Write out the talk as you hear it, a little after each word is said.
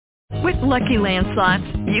With Lucky Land Slots,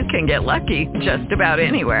 you can get lucky just about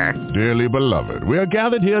anywhere. Dearly beloved, we are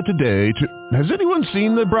gathered here today to... Has anyone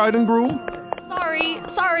seen the bride and groom?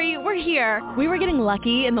 Sorry, we're here. We were getting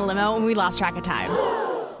lucky in the limo and we lost track of time.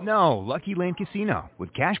 No, Lucky Land Casino,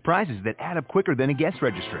 with cash prizes that add up quicker than a guest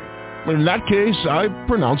registry. In that case, I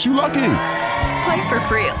pronounce you lucky. Play for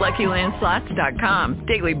free at LuckyLandSlots.com.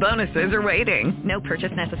 Daily bonuses are waiting. No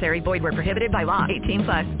purchase necessary. Void where prohibited by law.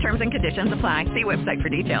 18+. Terms and conditions apply. See website for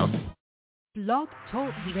details. Blog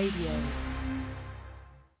Talk Radio.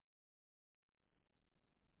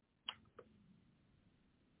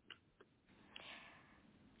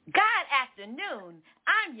 Good afternoon.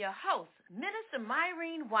 I'm your host, Minister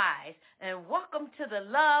Myrene Wise, and welcome to the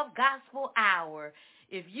Love Gospel Hour.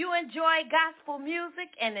 If you enjoy gospel music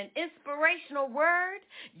and an inspirational word,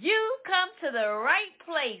 you come to the right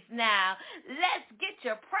place now. Let's get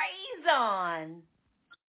your praise on.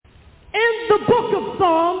 In the book of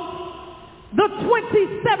Psalms, the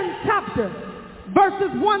 27th chapter,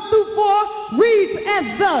 verses 1 through 4, reads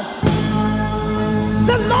as thus.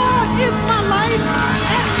 The Lord is my light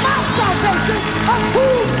and my salvation. Of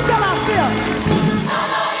whom shall I fear? The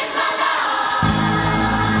Lord is my light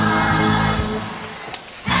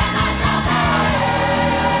and my salvation.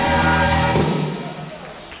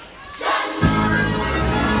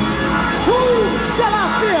 Whom shall I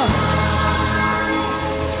fear?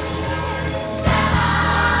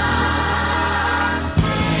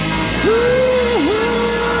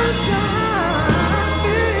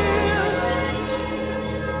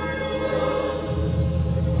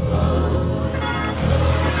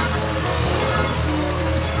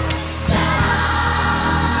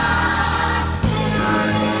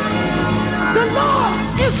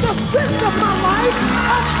 The strength of my life,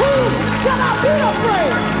 of whom shall I be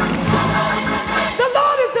afraid? The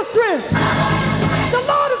Lord is the strength. The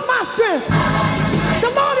Lord is my strength. The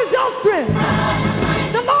Lord is your strength.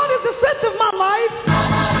 The Lord is the strength of my life.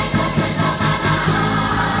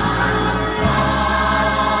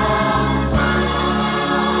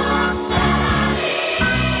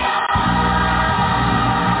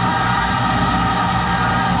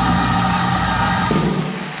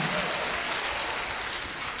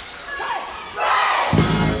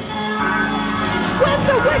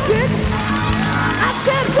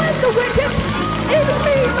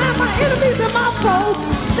 Enemies and my foes,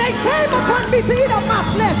 they came upon me to eat up my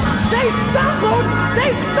flesh. They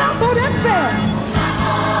stumbled and fell.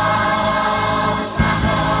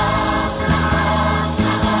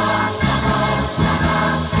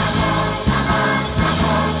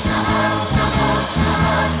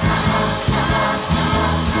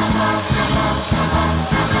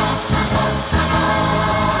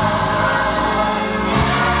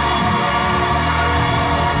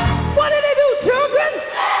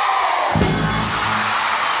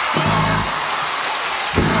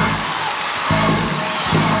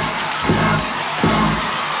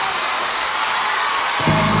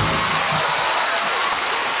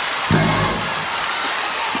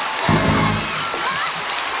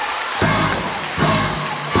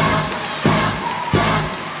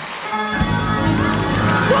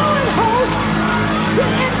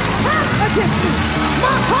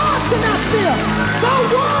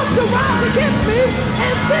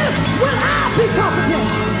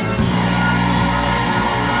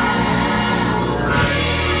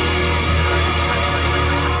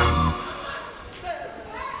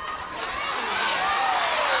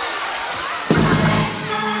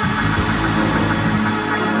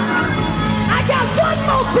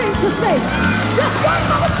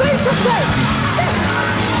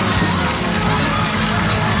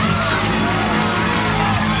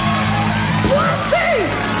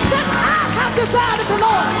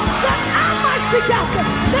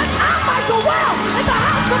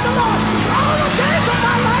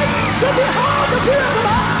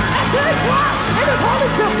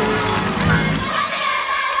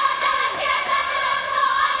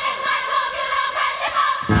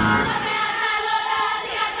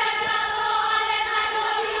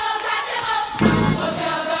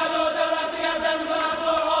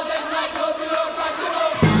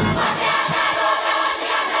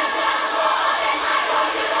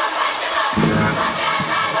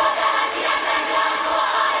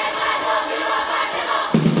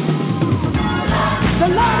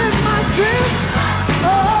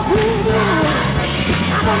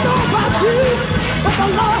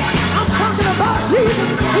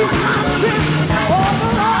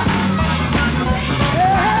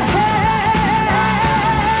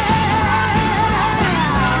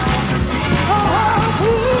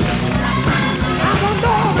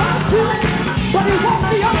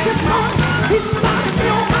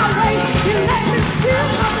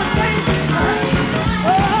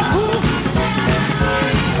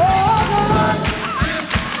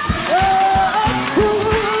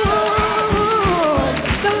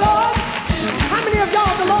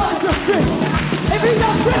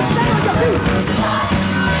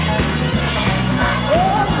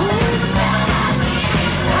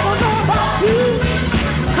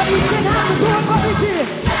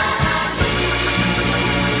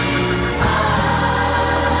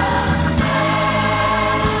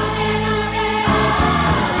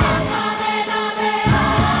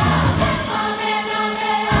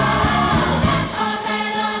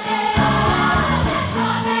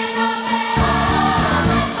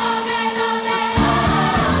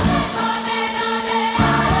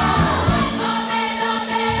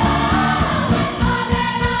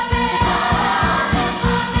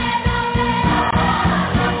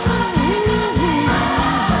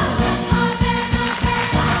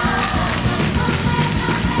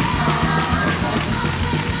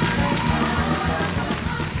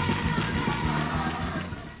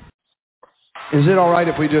 Is it all right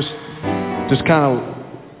if we just kind of,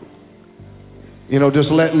 just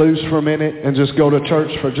let loose for a minute and just go to church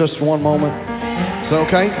for just one moment? Is that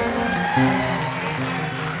okay?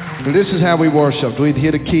 And this is how we worshiped. We'd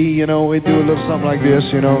hit a key, we'd do a little something like this,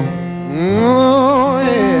 Oh,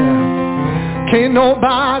 yeah. Can't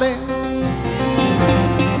nobody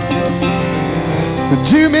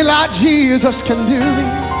do me like Jesus can do me.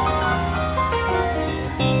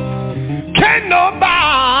 Can't nobody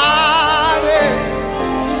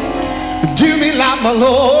do me like my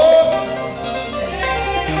Lord.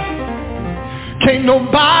 Can't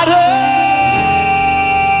nobody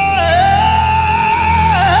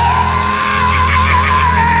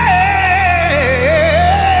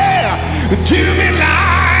do me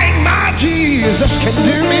like my Jesus can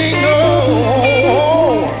do me. No.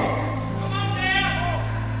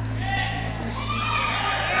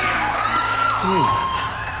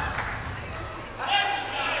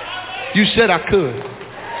 You said I could.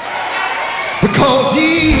 Because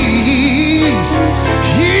he is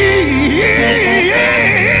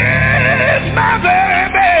my very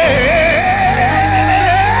best,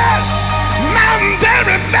 my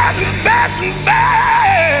very best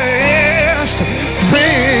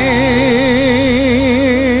friend.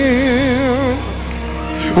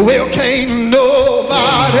 Well, can't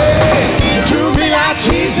nobody do me like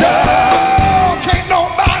Jesus. Can't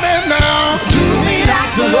nobody now do me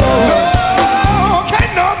like the Lord.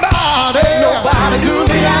 Nobody do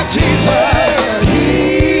me like Jesus.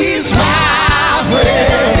 He's my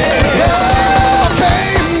friend.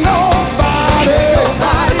 Can't nobody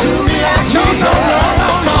do me like Jesus. No.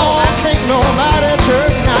 Can't nobody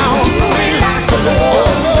church now do me like the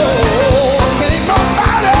Lord. Can't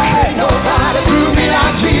nobody do me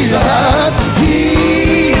like Jesus.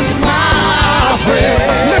 He's my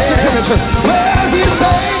friend. Listen to me, church. Well, he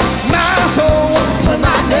saved my soul. Put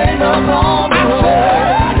my name upon the roll.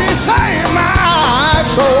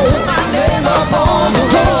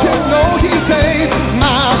 Don't you know he saved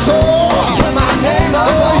my soul? Put my name up.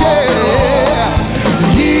 Oh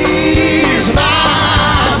yeah, he's my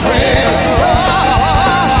friend.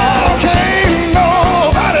 Can't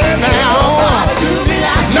nobody now.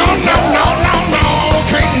 No.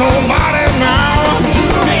 Can't nobody now.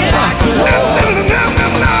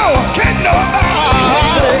 No. Can't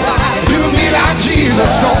nobody do me like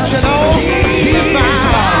Jesus. Don't you know he's my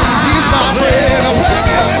friend.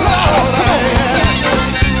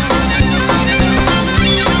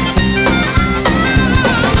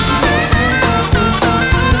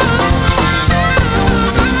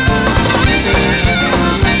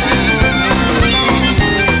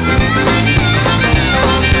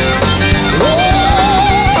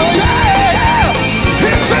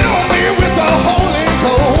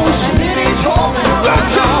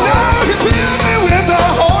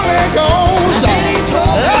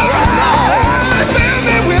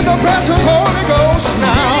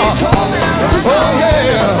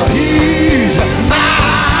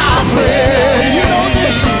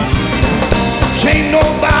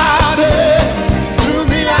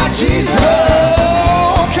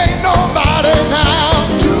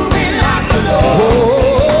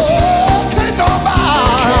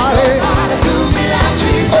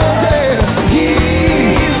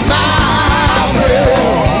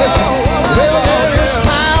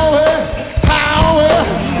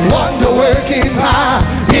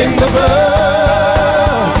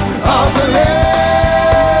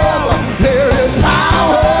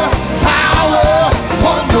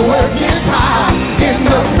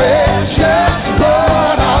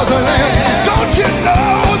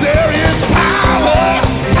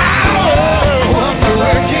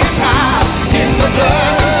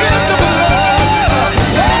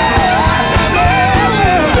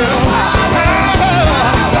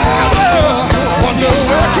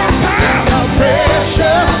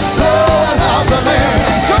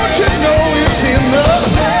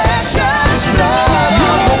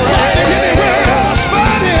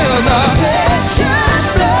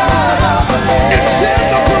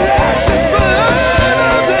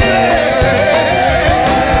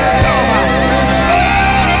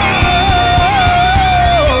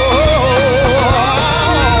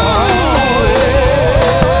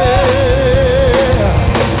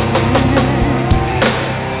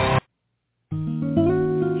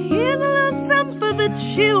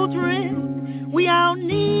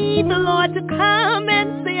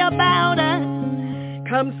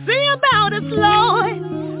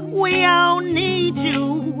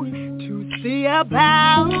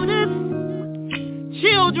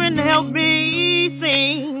 Children, help me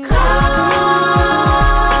sing. Come,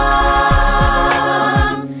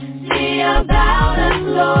 see about us,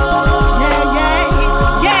 Lord. Yeah.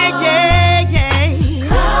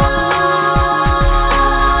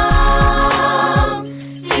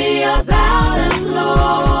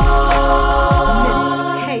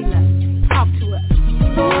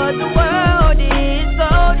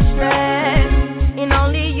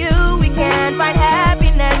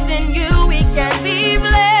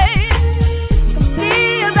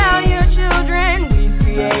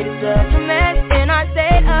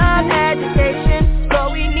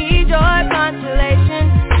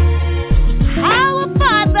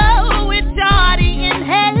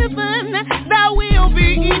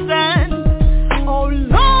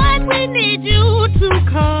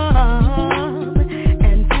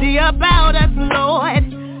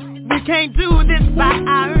 by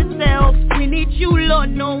ourselves. We need you,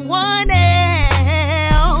 Lord, no one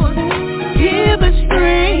else. Give us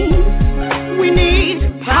strength. We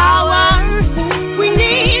need power. We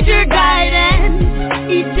need your guidance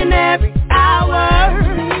each and every hour.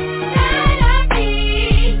 Guide our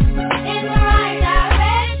feet in the right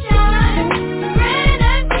direction. Grant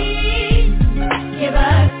us peace. Give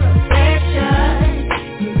us protection.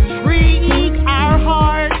 Intrigue our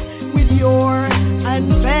hearts with your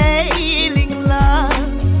unfailing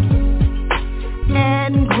love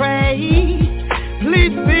and grace.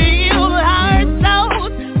 Please fill our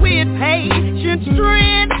souls with patient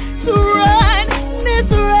strength to run this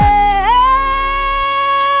race.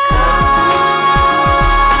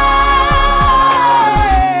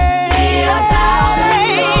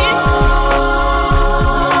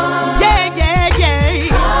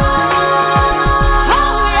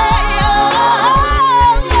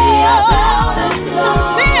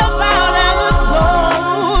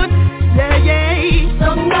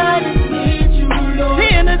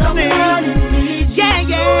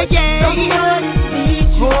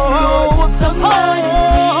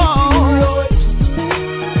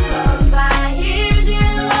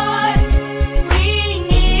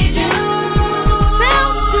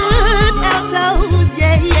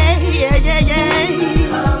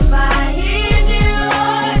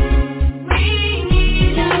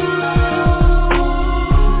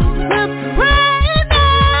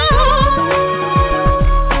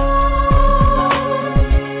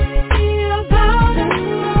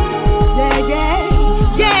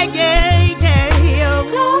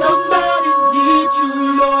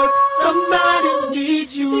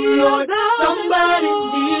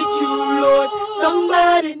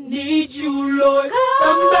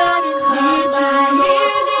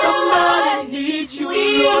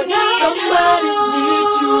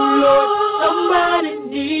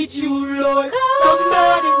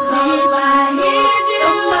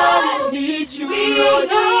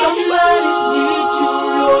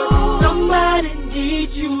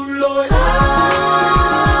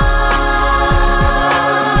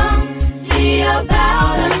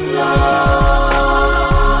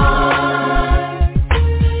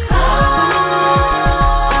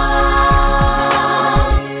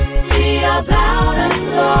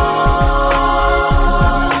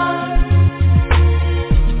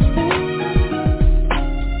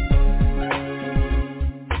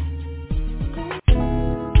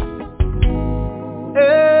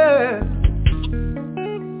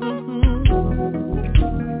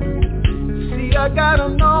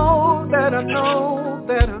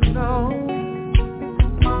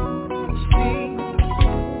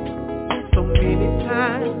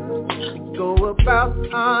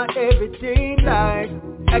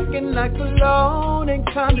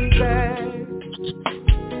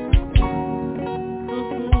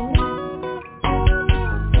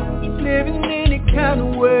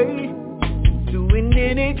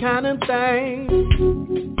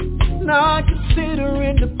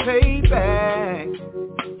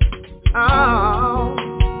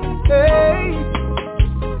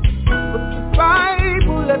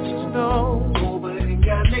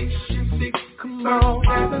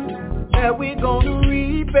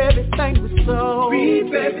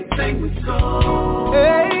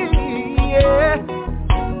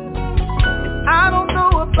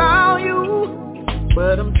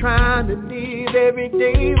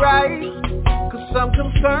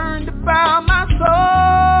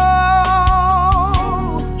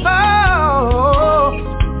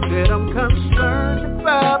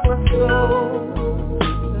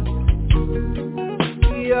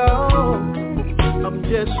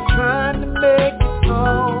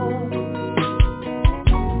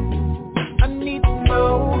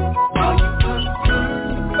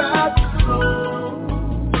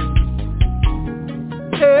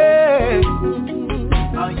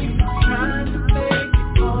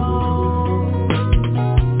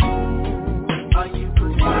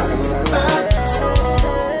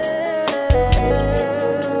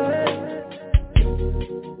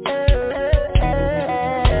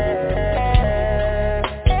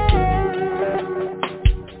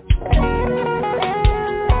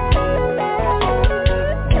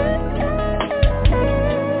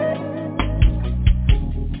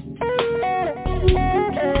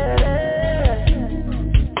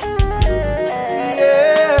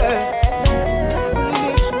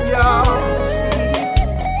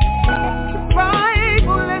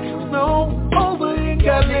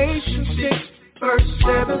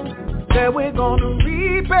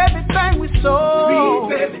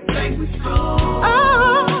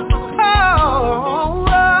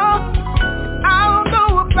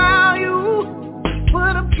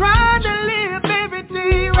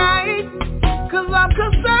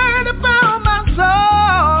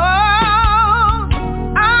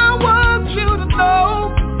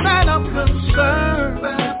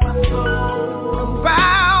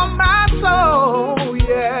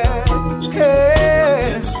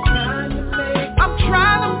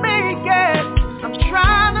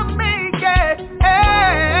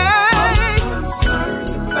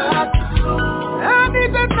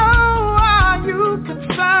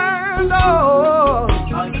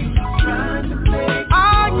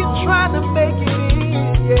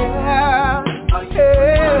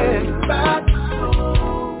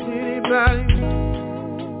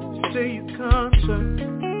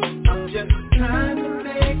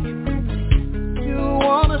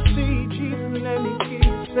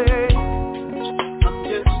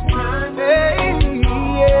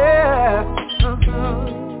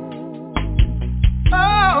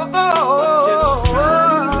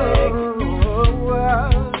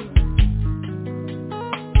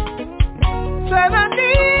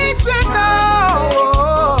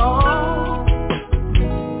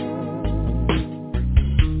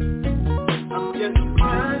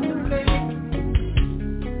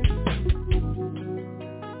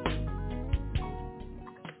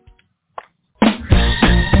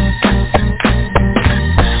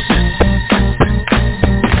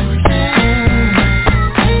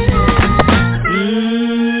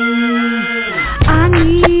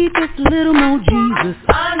 Jesus.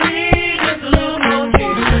 I need just a little more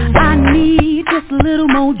Jesus. I need just a little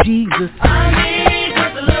more Jesus. I need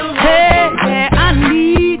just a little more Jesus. Hey, I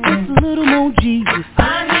need just a little more Jesus. I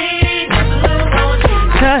need just a little more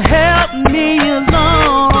Jesus to help me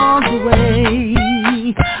along the way.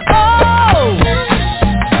 Oh.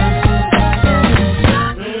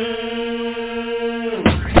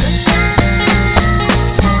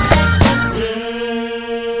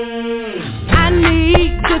 I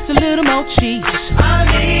need just a little more Jesus. I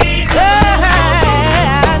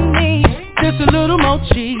need just a little more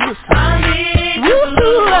Jesus. I need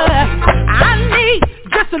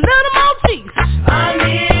just a little more Jesus. I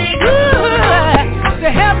need to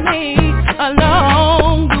help me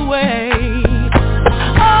along the way.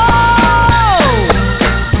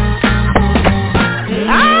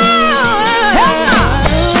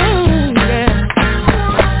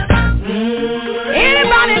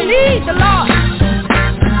 Anybody need the Lord?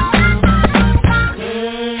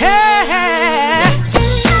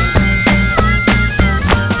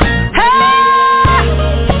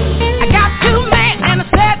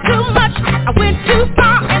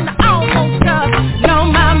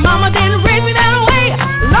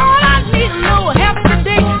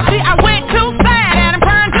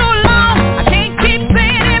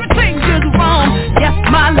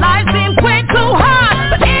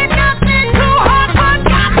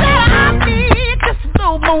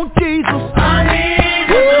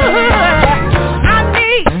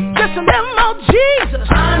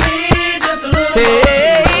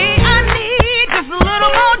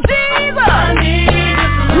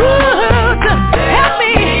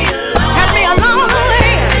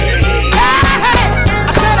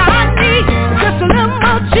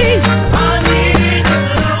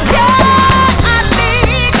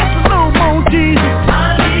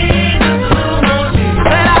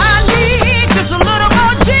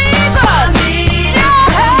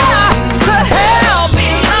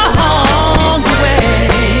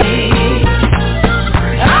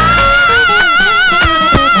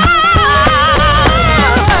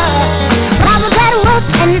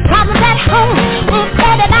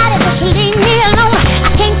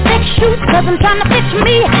 I'm trying to fix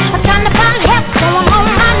me, I'm trying to find help, so I'm on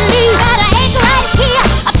my knees. Got an ache right here,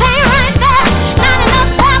 a pain right there. Not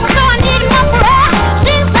enough power, so I need more prayer.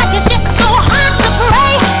 Seems like it's just so hard to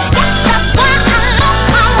pray. That's why I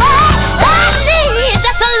lost my way. I need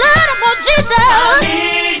just a little more Jesus. I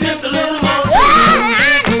need just a little more Jesus.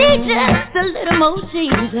 I need just a little more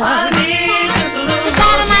Jesus. I need just a little more Jesus.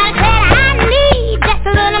 God Almighty said I need just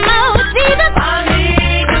a little more Jesus. I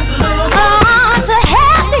need just a little more to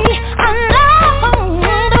help me along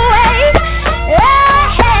the way.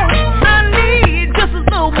 I need just a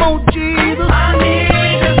little more Jesus. I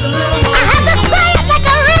need just a little more. I have to say it like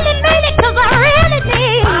I really mean it, 'cause I really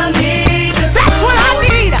need. I need just that's what I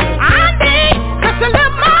need. I need just a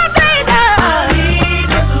little more Jesus. I need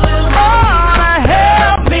just a little more to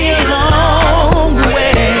help me along the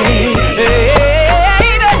way.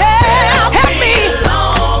 Help me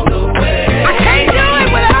along the way. I can't do it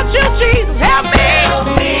without you, Jesus. Help me.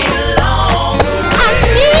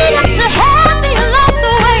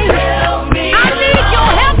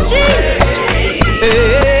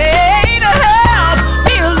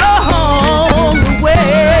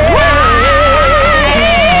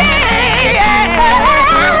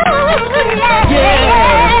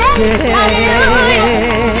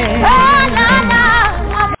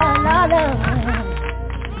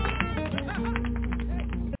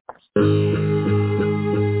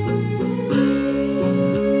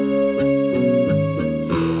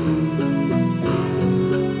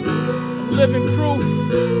 Living proof.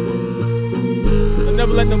 I'll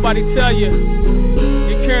never let nobody tell you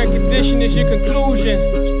your current condition is your conclusion.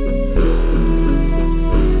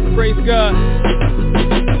 Praise God.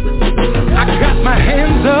 I got my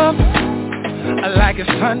hands up like it's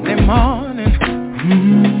Sunday morning,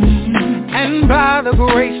 and by the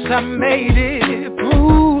grace I made it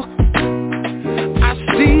through. I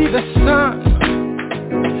see the sun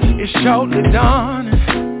is shortly dawning,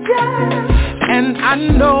 and I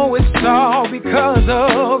know it's all because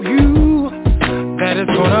of you. That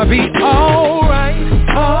it's gonna be alright,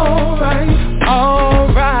 alright,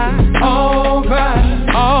 alright, alright,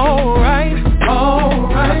 alright,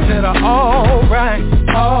 alright. I said alright,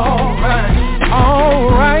 alright,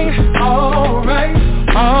 alright, alright,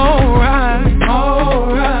 alright,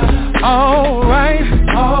 alright, alright,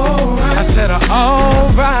 alright. I said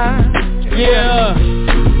alright. Yeah.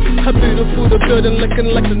 A beautiful to build and looking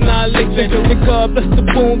like annihilation. And God bless the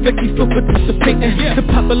boom, Vicky for participating. The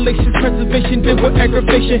population preservation did with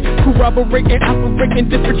aggravation, corroborating, operating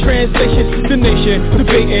different translations. The nation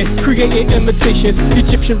debating, creating imitations.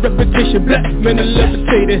 Egyptian reputation, black men are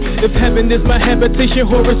levitating. If heaven is my habitation,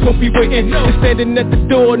 Horus won't be waiting. They're standing at the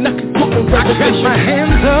door, knocking, quoting revelation. I got my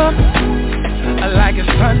hands up like it's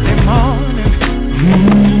Sunday morning.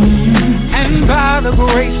 And by the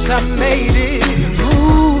grace I made it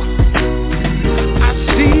through. I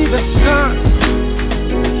see the sun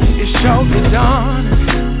is surely done.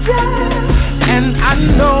 And I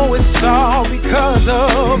know it's all because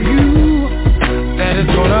of you that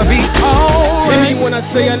it's gonna be alright. Maybe when I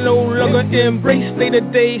say I no longer embrace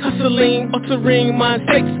day-to-day hustling, altering my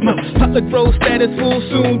mistakes. My public growth status will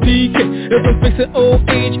soon decay. If I'm facing old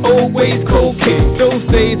age, old ways, cocaine. Those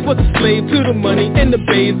days was a slave to the money and the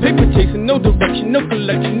bays. Paper chasing, no direction, no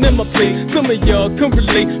collection in my place. Some of y'all can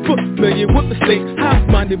relate, familiar with mistakes.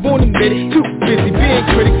 High-minded, won't admit it. Too busy being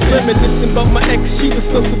critics, reminiscing about my ex. She was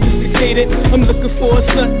so sophisticated. I'm looking for a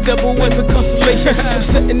stunt double as a consolation. I'm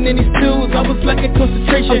sitting in these stools, I was lacking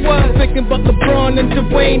concentration. I was thinking about LeBron and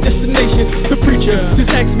Dwayne destination. The preacher just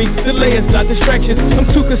asked me to lay aside distractions. I'm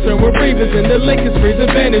too concerned with Ravens and the Lakers raise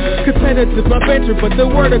advantage. Competitive my banter, but the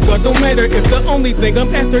word of God don't matter if the only thing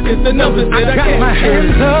I'm after is the numbers that I got get. My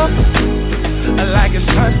hands up like it's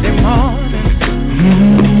Sunday morning.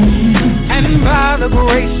 And by the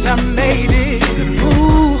grace I made it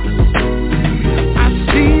through. I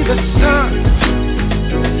see the sun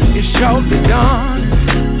is surely done.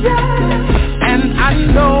 And I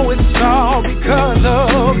know it's all because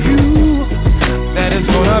of you that it's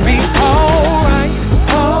gonna be alright,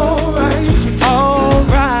 alright,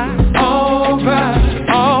 alright, alright,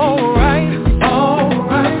 alright,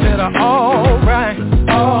 alright. I said alright,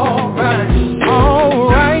 alright,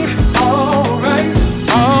 alright, alright,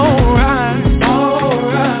 alright,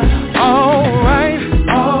 alright, alright.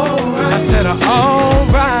 I said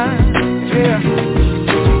alright, yeah.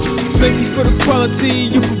 Thank you for the quality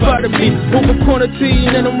you provided me over quantity,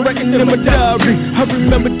 and I'm writing in my diary. I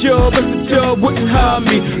remember job after job wouldn't hire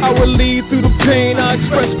me. I would lead through the pain I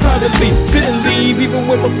expressed privately. Didn't leave even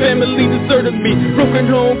when my family deserted me. Broken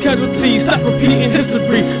home casualties, stop repeating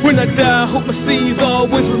history. When I die, I hope my seeds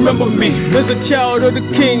always remember me as a child of the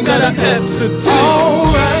king, not an absentee.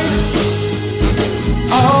 Alright,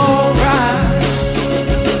 alright,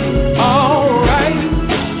 alright.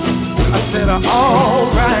 I said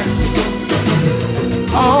alright,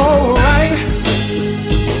 alright,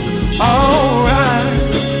 alright,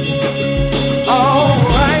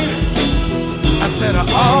 alright. I said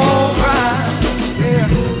alright, yeah.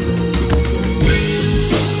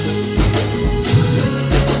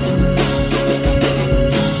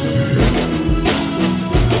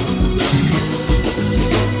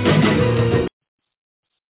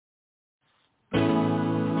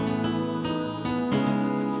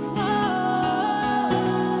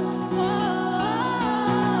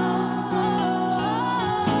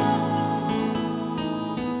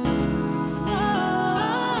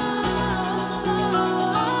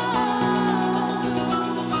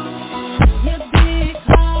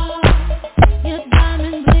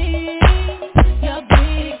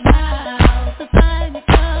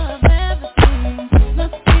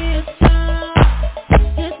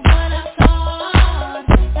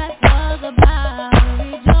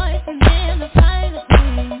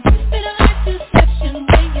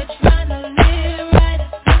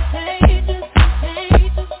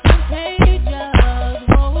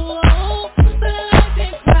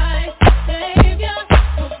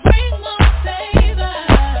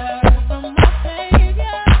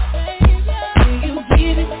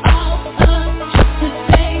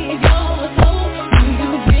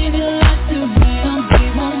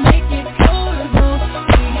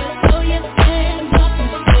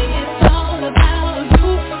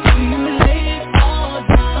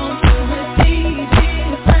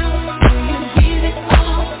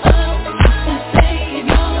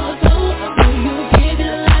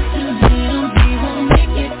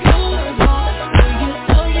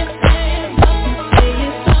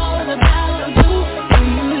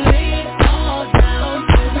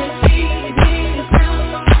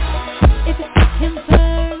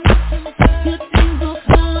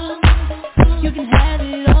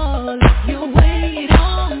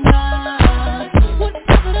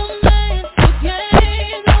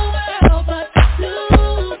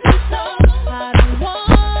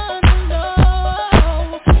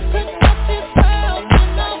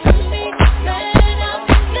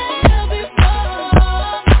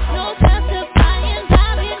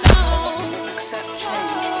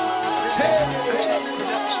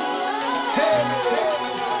 Hey.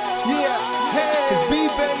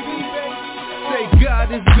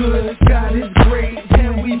 God is good, God is great,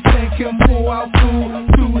 and we thank him for our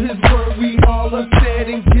food. Through his word we all are fed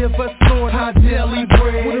and give us Lord our daily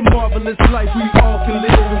bread. What a marvelous life we all can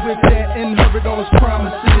live, and with that inherit all his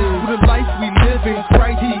promises. What a life we live in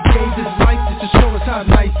Christ, he gave his life to show us how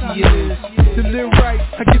nice he is. To live right,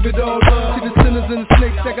 I give it all up to the sinners and the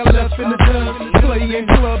snakes that got left in the dust, playing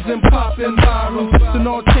clubs and popping bottles. So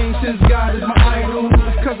all changed since God is my idol.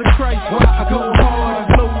 It's cause of Christ why I go hard,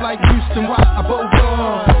 I flow like Houston, why I both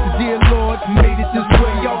on. The dear Lord made it this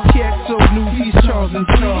way, y'all cats so new, he's Charles in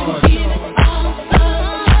charge.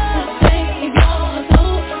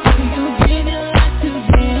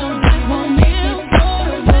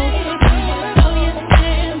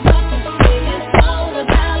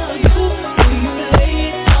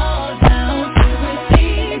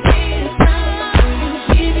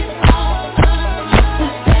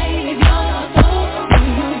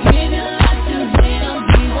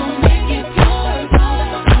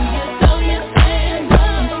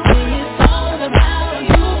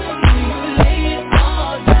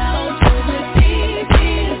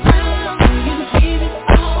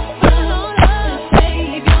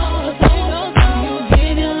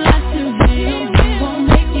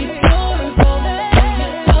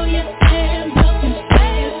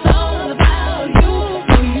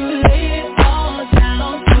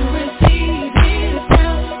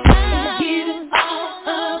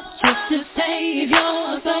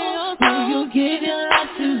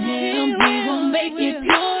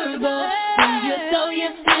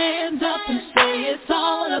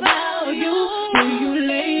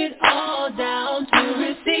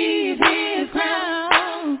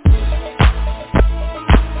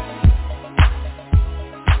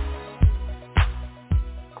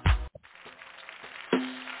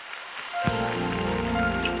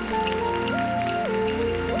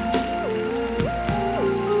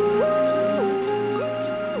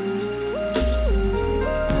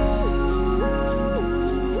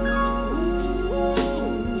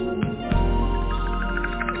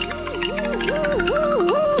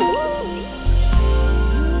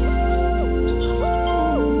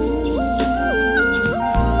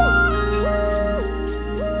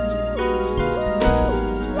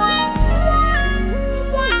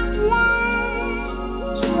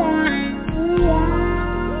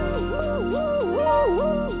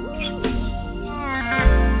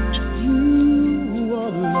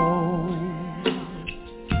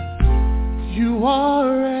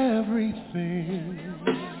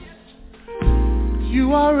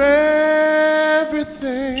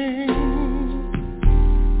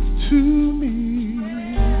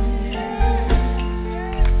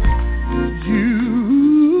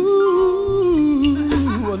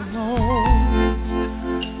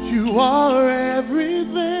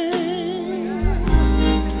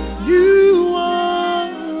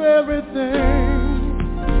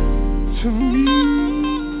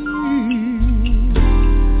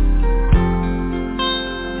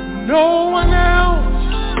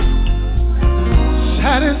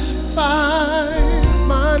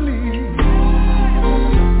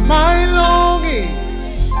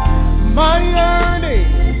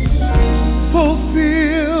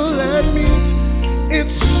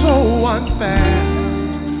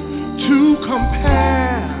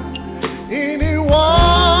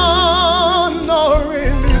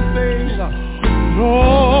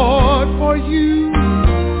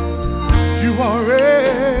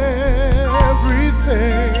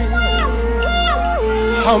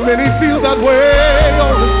 How many feel that way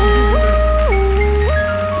on the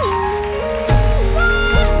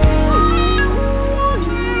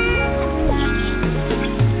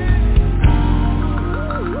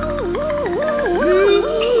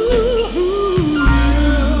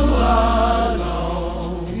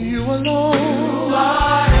You alone. You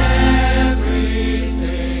are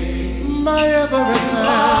everything. My everything.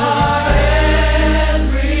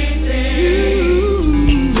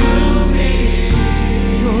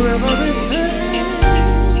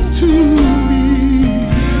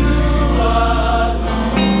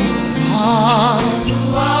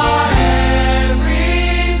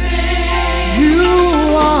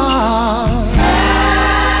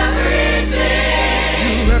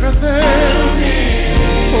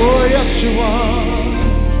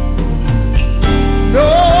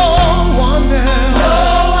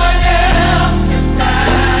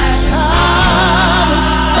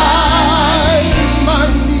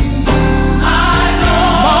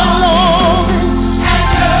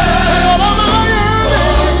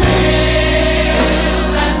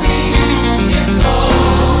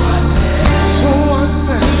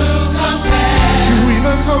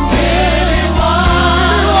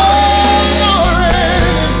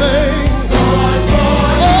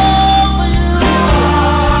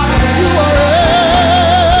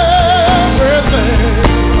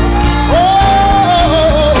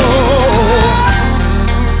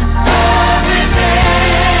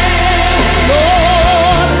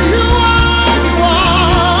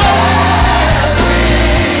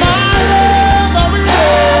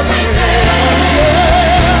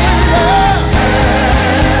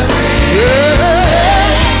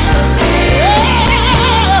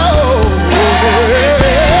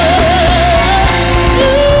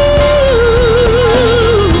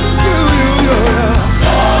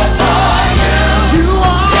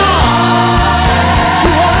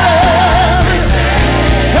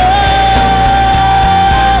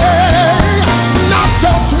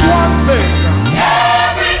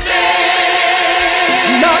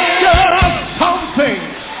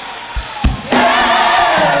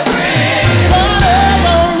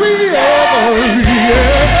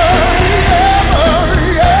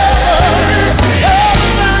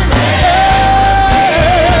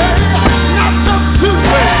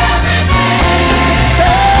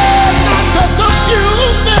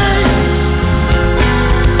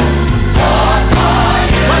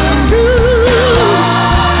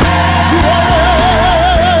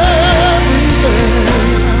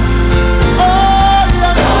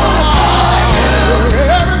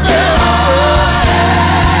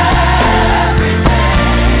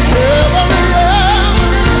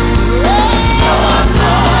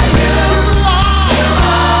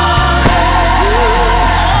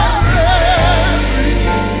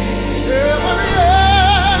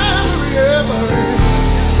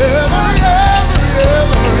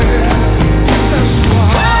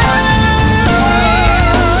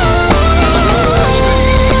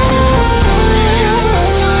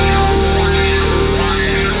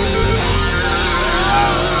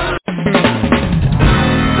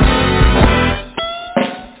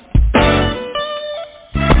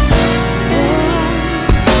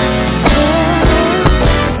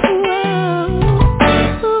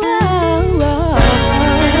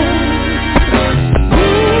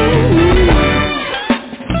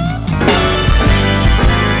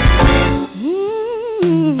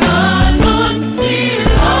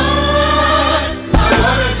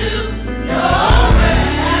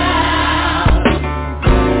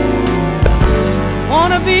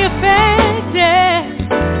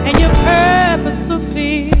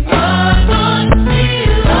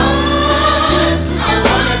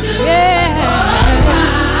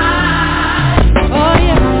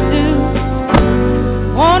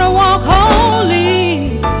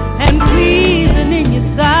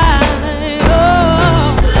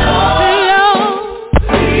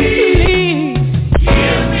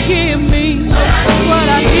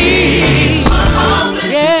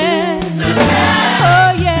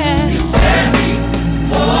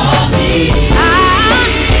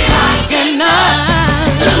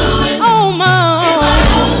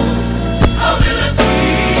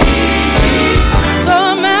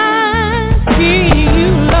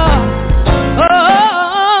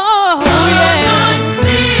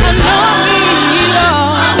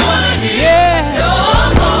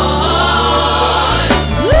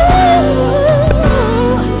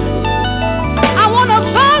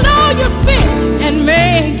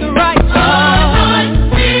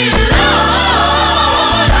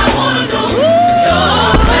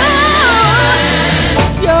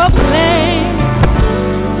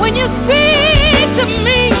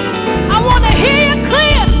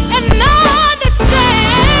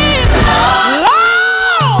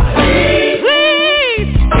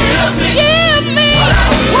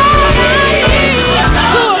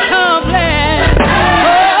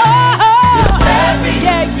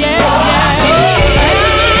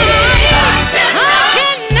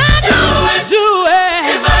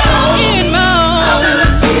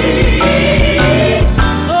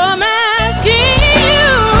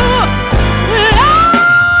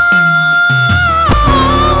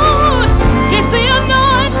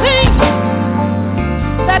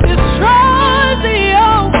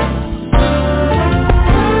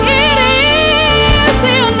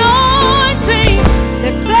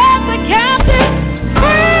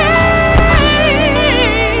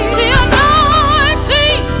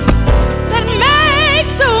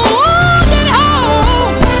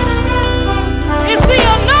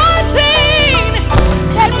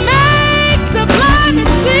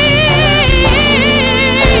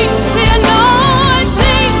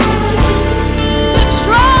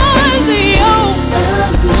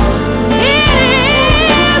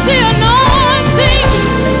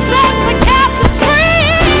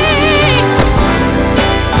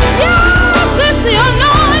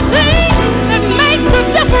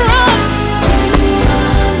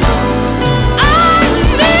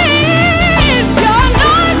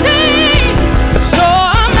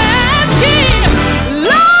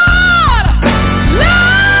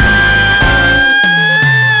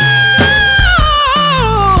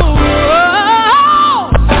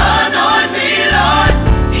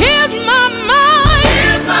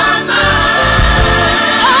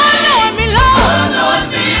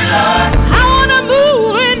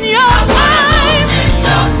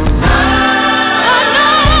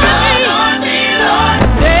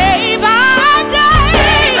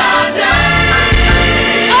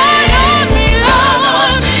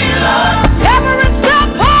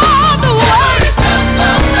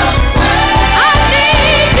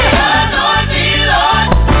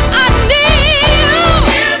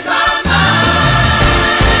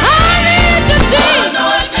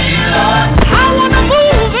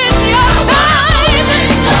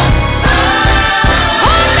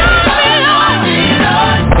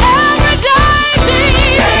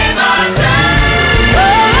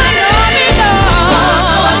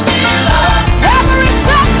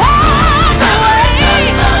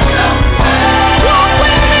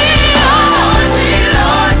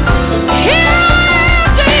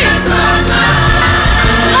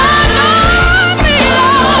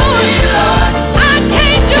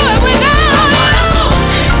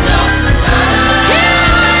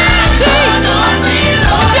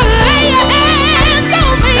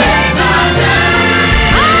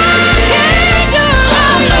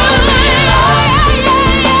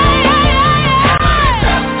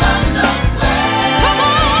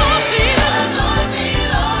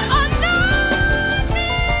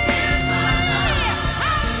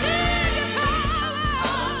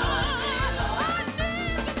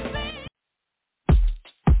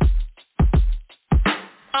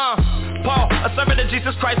 Paul, a servant of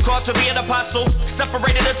Jesus Christ, called to be an apostle,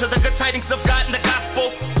 separated unto the good tidings of God and the gospel,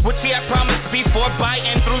 which he had promised before by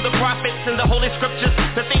and through the prophets in the holy scriptures,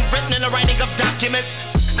 the things written in the writing of documents,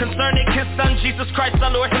 concerning his son Jesus Christ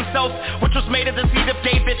our Lord himself, which was made of the seed of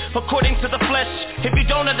David according to the flesh. If you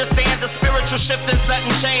don't understand the spiritual shift and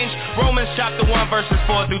sudden change, Romans chapter 1 verses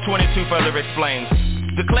 4 through 22 further explains.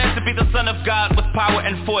 Declared to be the Son of God with power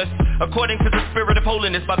and force, according to the Spirit of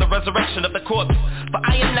holiness by the resurrection of the corpse. For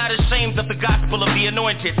I am not ashamed of the gospel of the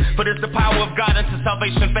anointed, but it's the power of God unto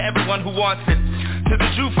salvation for everyone who wants it. To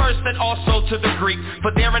the Jew first and also to the Greek,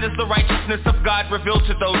 for therein is the righteousness of God revealed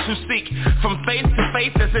to those who seek. From faith to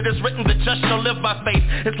faith, as it is written, the just shall live by faith,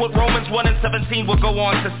 is what Romans 1 and 17 will go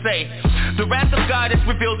on to say. The wrath of God is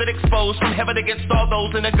revealed and exposed from heaven against all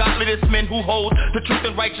those in the godliness men who hold the truth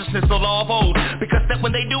and righteousness, the law of old, because that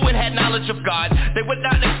when they knew and had knowledge of God, they would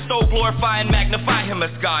not extol, glorify, and magnify him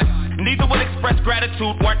as God. Neither would express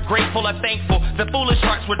gratitude, weren't grateful or thankful. Their foolish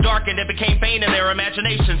hearts were darkened and became vain in their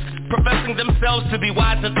imaginations. Professing themselves to be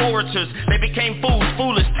wise and orators, they became fools,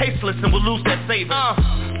 foolish, tasteless, and will lose their savor.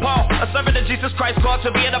 Paul, a servant of Jesus Christ, called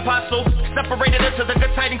to be an apostle, separated into the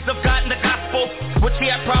good tidings of God and the gospel, which he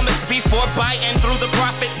had promised before by and through the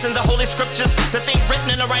prophets in the holy scriptures, the things written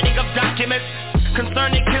in the writing of documents,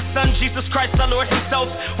 concerning his son Jesus Christ our Lord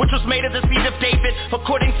himself, which was made of the seed of David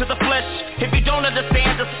according to the flesh. If you don't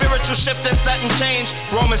understand the spiritual shift and sudden change,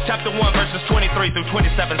 Romans chapter 1 verses 23 through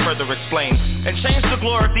 27 further explains. And change the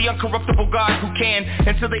glory of the uncorruptible God who can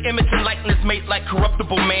into the image and likeness made like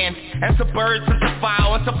corruptible man, and to birds and to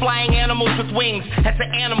fowl and to flying animals with wings, and to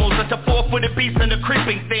animals and to four-footed beasts and to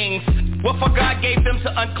creeping things. Wherefore God gave them to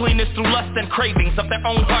uncleanness through lust and cravings of their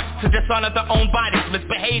own hearts, to dishonor their own bodies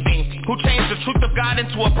misbehaving, who changed the truth of God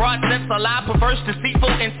into a broad sense, a lie, perverse,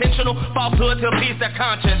 deceitful, intentional falsehood to appease their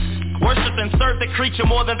conscience. Worship and serve the creature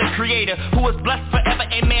more than the creator, who is blessed forever,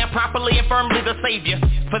 amen, properly and firmly the savior.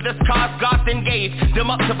 For this cause God then gave them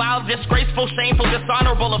up to vile, disgraceful, shameful,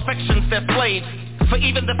 dishonorable affections their slaves. For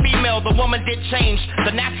even the female, the woman did change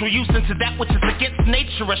the natural use into that which is against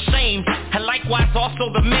nature, a shame. And likewise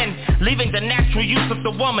also the men, leaving the natural use of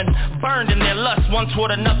the woman, burned in their lust one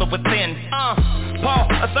toward another within. Paul,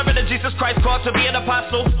 a servant of Jesus Christ, called to be an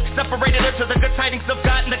apostle, separated into the good tidings of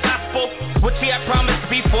God and the gospel, which he had promised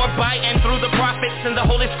before by and through the prophets in the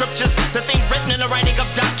holy scriptures, the things written in the writing of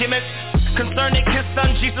documents, concerning his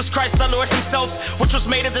son Jesus Christ our Lord himself, which was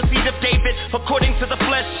made of the seed of David according to the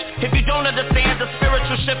flesh. If you don't understand the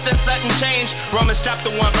spiritual shift and sudden change, Romans chapter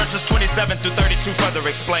 1 verses 27 through 32 further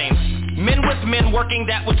explains. Men with men working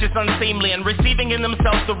that which is unseemly, and receiving in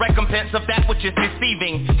themselves the recompense of that which is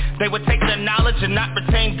deceiving. They would take their knowledge and not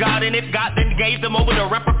retain God in it. God then gave them over to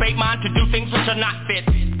reprobate mind, to do things which are not fit,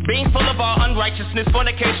 being full of all unrighteousness,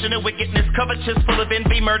 fornication, and wickedness, covetous, full of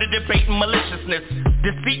envy, murder, debate, and maliciousness,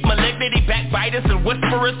 deceit, malignity, backbiters, and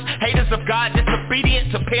whisperers, haters of God,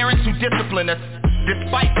 disobedient to parents who discipline us,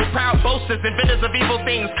 despiteful, proud boasters, inventors of evil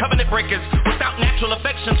things, covenant breakers, without natural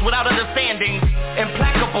affections, without understanding,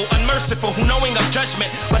 implacable, unmerciful, who knowing of judgment,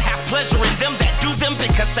 but have pleasure in them that do them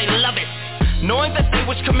because they love it, knowing that they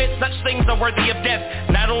which commit such things are worthy of death,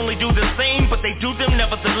 not only do the same, but they do them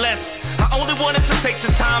nevertheless. I only wanted to take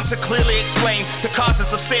the time to clearly explain the causes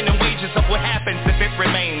of sin and wages of what happens if it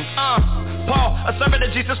remains. Paul, a servant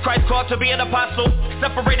of Jesus Christ, called to be an apostle,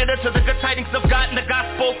 separated unto the good tidings of God and the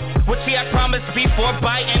gospel, which he had promised before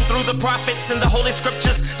by and through the prophets in the holy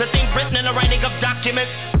scriptures, the things written in the writing of documents,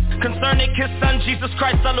 concerning his son Jesus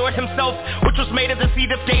Christ our Lord himself, which was made of the seed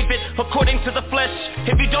of David according to the flesh.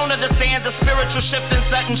 If you don't understand the spiritual shift and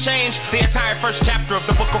sudden change, the entire first chapter of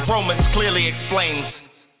the book of Romans clearly explains.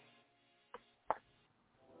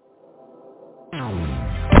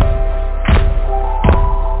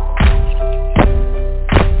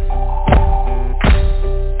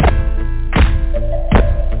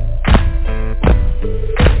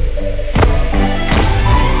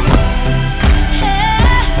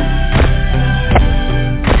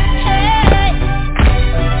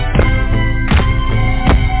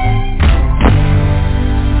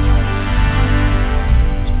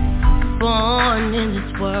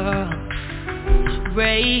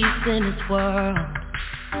 In this world,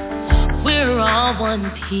 we're all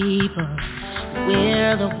one people.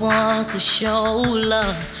 We're the ones that show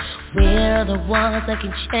love. We're the ones that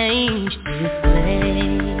can change this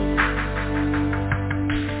place.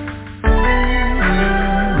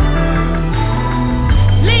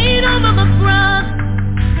 Lean over my brother,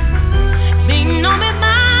 lean on me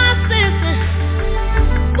my sister.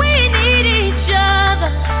 We need each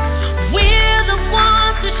other. We're the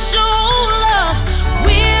ones that show love.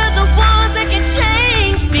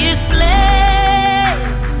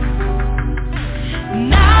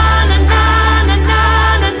 Now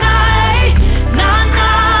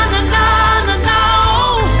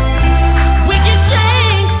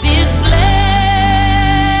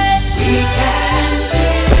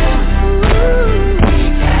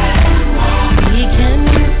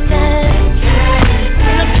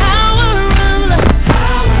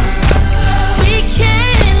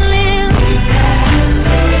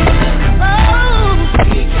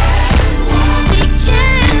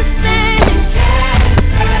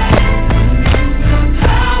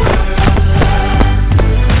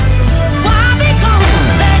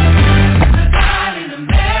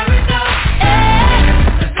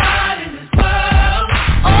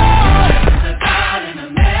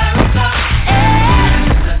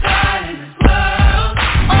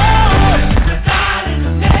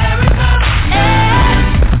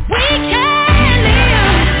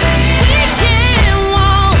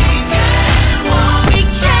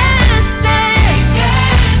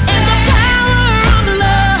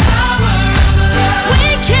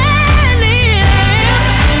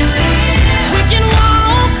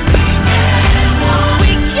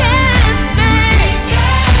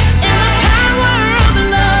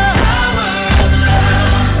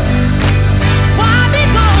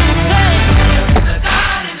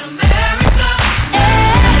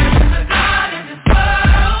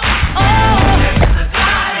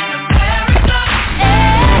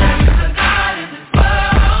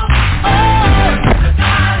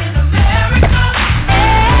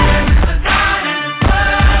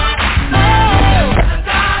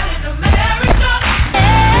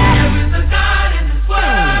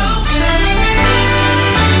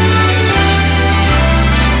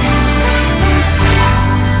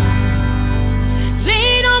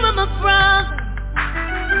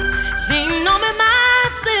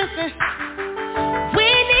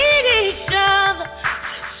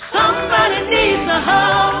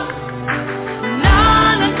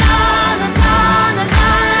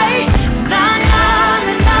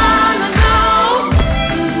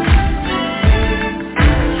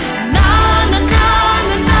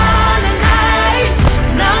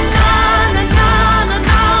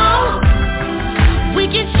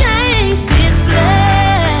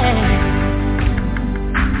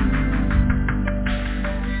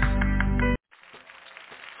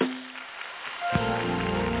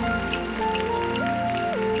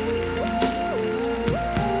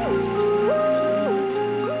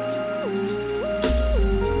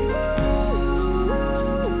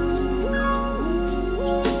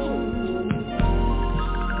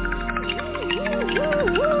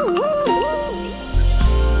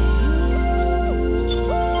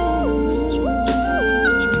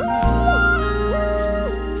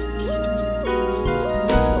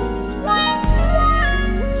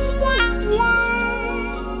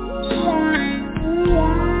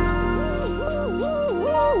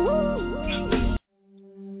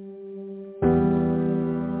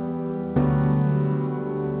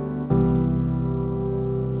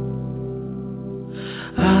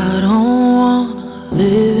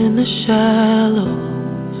the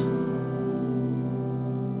shallows.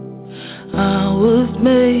 I was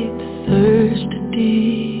made to search the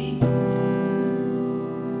deep.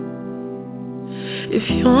 If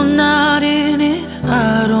you're not in it,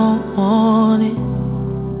 I don't want it.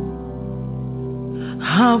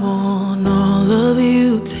 I want all of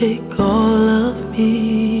you, take all of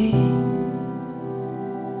me.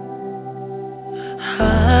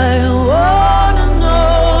 I wanna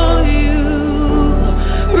know you,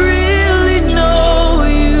 really know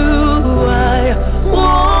you. I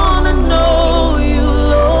wanna know you,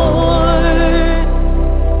 Lord.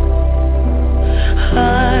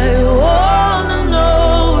 I wanna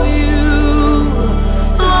know you,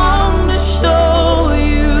 long to show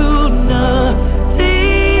you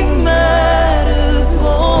nothing matters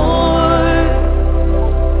more.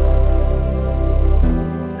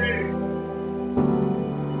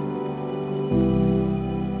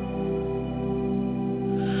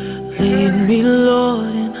 Lead me,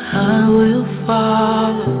 Lord, and I will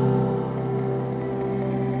follow.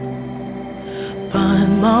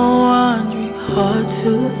 Bind my wandering heart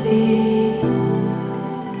to thee.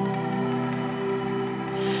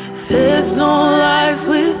 There's no life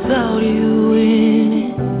without you in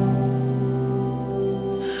it.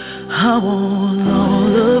 I want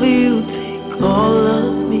all of you, take all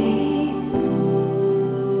of me.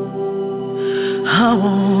 I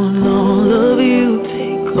want all of you,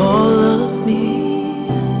 take all of me.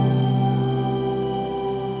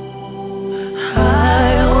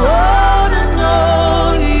 I wanna know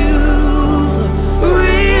you,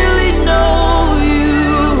 really know you.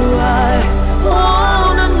 I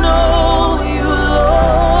wanna know you,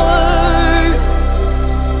 Lord.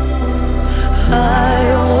 I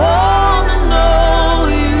wanna know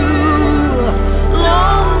you,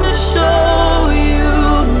 long to show you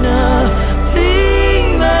nothing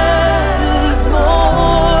matters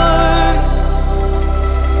more.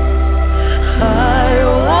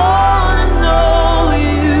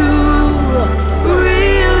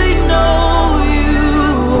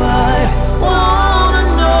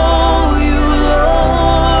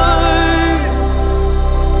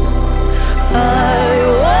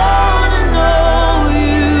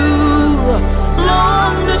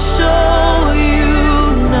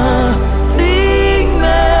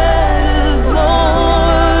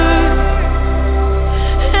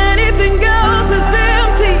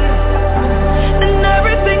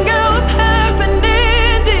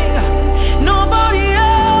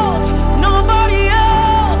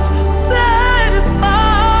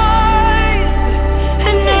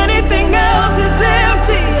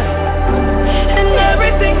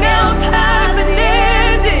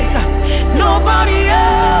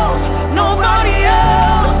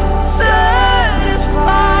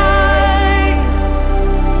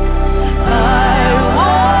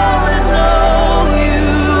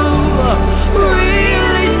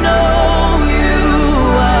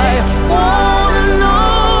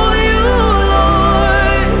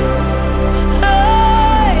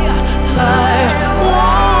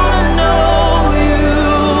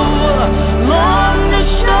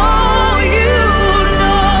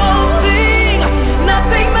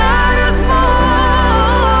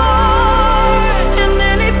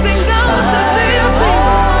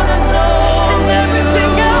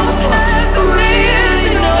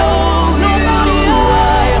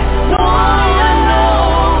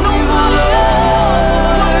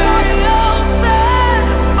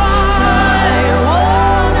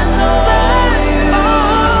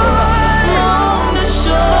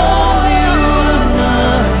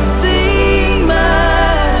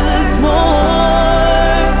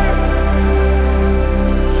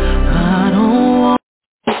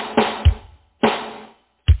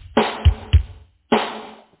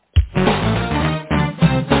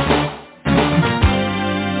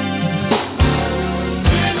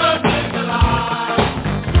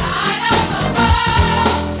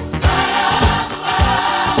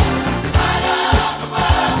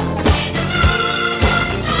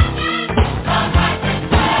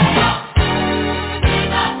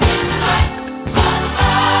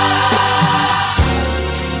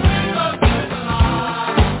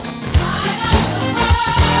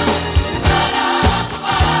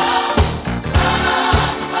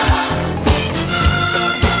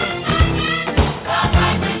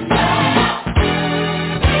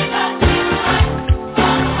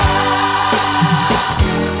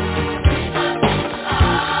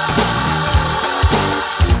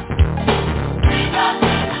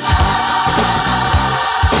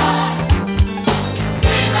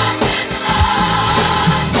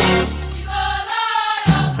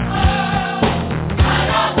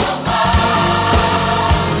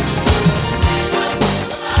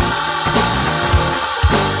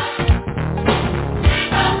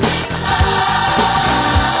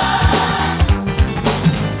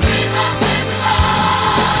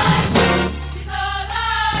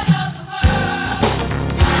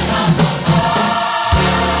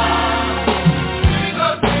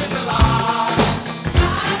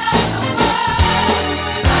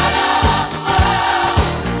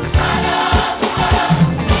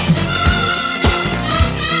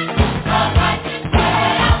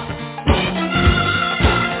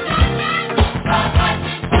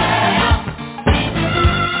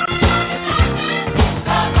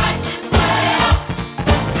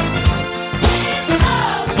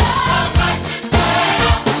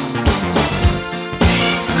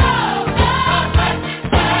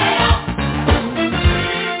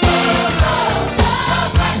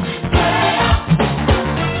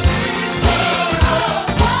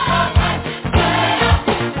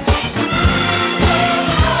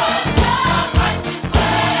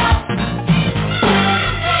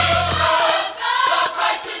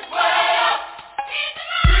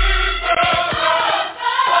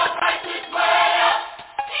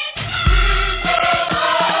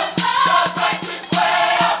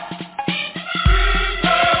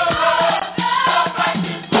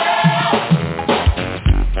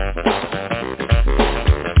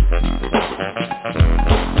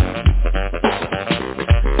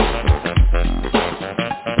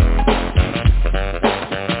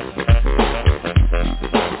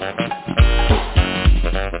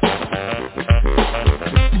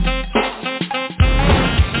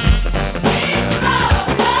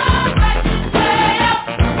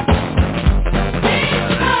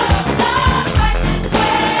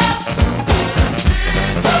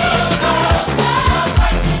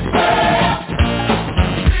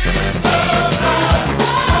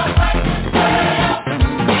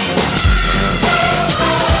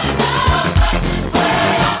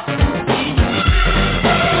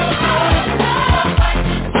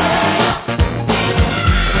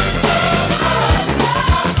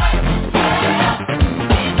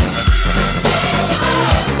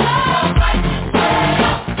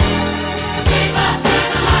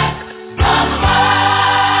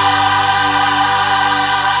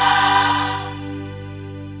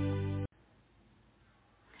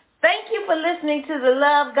 for listening to the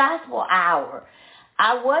Love Gospel Hour.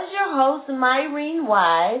 I was your host, Myrene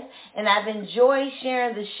Wise, and I've enjoyed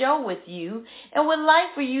sharing the show with you and would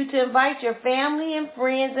like for you to invite your family and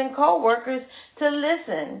friends and coworkers to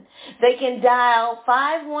listen. They can dial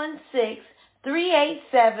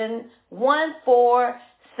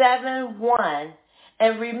 516-387-1471.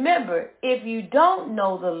 And remember, if you don't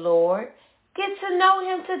know the Lord, get to know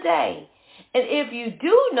him today. And if you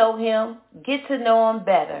do know him, get to know him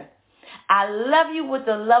better. I love you with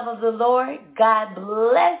the love of the Lord. God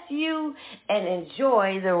bless you and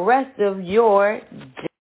enjoy the rest of your day.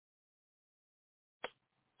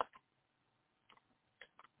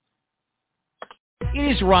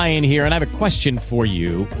 It is Ryan here, and I have a question for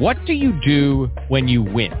you. What do you do when you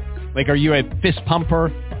win? Like, are you a fist pumper,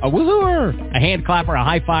 a woohooer, a hand clapper, a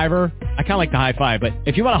high fiver? I kind of like the high five, but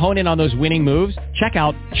if you want to hone in on those winning moves, check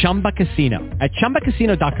out Chumba Casino. At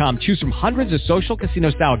ChumbaCasino.com, choose from hundreds of social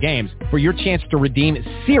casino-style games for your chance to redeem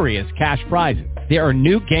serious cash prizes. There are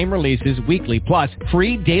new game releases weekly, plus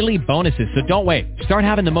free daily bonuses, so don't wait. Start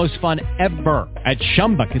having the most fun ever at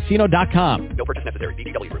ChumbaCasino.com. No purchase necessary.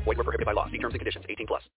 VGW. Void where prohibited by law. See terms and conditions. 18+.